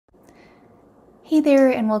Hey there,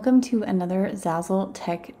 and welcome to another Zazzle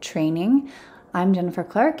Tech training. I'm Jennifer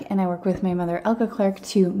Clarke, and I work with my mother, Elke Clarke,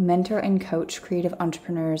 to mentor and coach creative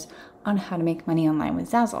entrepreneurs on how to make money online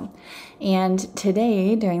with Zazzle. And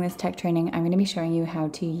today, during this tech training, I'm going to be showing you how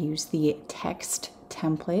to use the text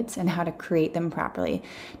templates and how to create them properly.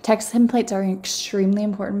 Text templates are extremely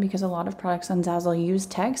important because a lot of products on Zazzle use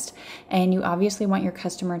text, and you obviously want your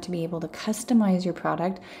customer to be able to customize your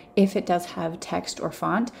product if it does have text or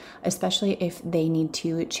font, especially if they need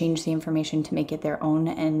to change the information to make it their own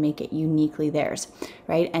and make it uniquely theirs,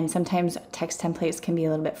 right? And sometimes text templates can be a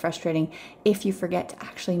little bit frustrating if you forget to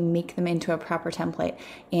actually make them into a proper template,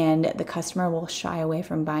 and the customer will shy away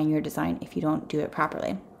from buying your design if you don't do it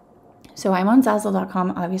properly. So I'm on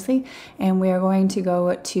Zazzle.com, obviously, and we are going to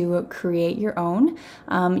go to create your own.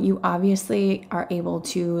 You obviously are able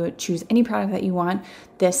to choose any product that you want.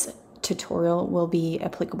 This tutorial will be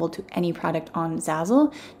applicable to any product on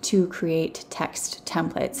Zazzle to create text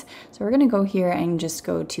templates. So we're going to go here and just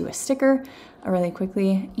go to a sticker really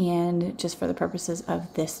quickly, and just for the purposes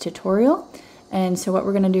of this tutorial. And so what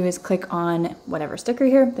we're going to do is click on whatever sticker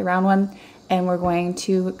here, the round one, and we're going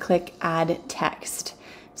to click Add Text.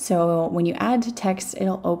 So when you add text,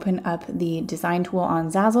 it'll open up the design tool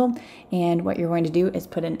on Zazzle, and what you're going to do is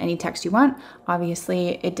put in any text you want.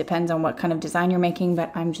 Obviously, it depends on what kind of design you're making,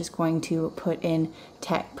 but I'm just going to put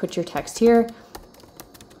your text here.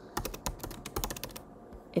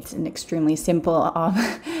 It's an extremely simple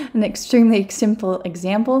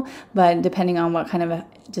example, but depending on what kind of a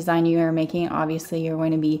design you are making, obviously you're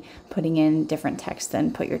going to be putting in different text.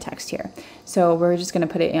 Then put your text here. So we're just going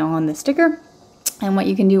to put it on the sticker. And what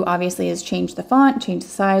you can do obviously is change the font, change the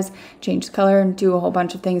size, change the color, and do a whole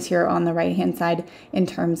bunch of things here on the right hand side in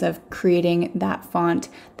terms of creating that font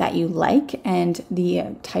that you like and the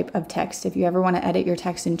type of text. If you ever want to edit your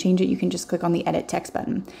text and change it, you can just click on the edit text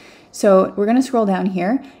button. So we're going to scroll down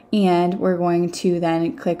here, and we're going to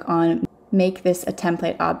then click on make this a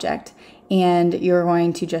template object. And you're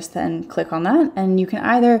going to just then click on that, and you can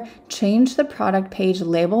either change the product page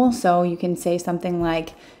label. So you can say something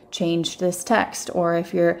like change this text, or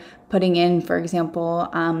if you're putting in, for example,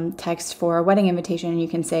 text for a wedding invitation, you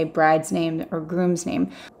can say bride's name or groom's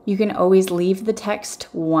name. You can always leave the text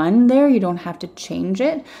one there. You don't have to change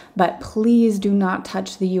it, but please do not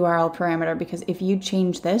touch the URL parameter, because if you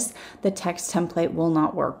change this, the text template will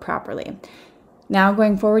not work properly. Now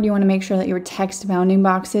going forward, you want to make sure that your text bounding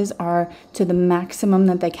boxes are to the maximum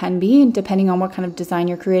that they can be, depending on what kind of design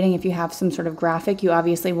you're creating. If you have some sort of graphic, you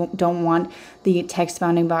obviously don't want the text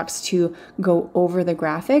bounding box to go over the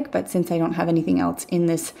graphic, but since I don't have anything else in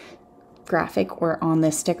this graphic or on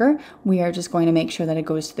this sticker, we are just going to make sure that it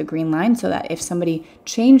goes to the green line, so that if somebody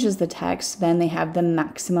changes the text, then they have the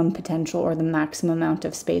maximum potential or the maximum amount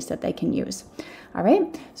of space that they can use. All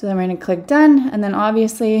right, so then we're going to click done, and then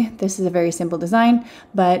obviously this is a very simple design,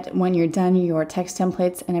 but when you're done your text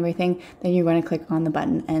templates and everything, then you're going to click on the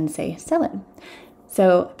button and say sell it.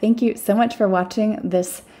 So thank you so much for watching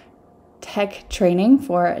this tech training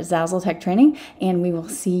for Zazzle Tech Training, and we will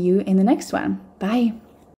see you in the next one. Bye.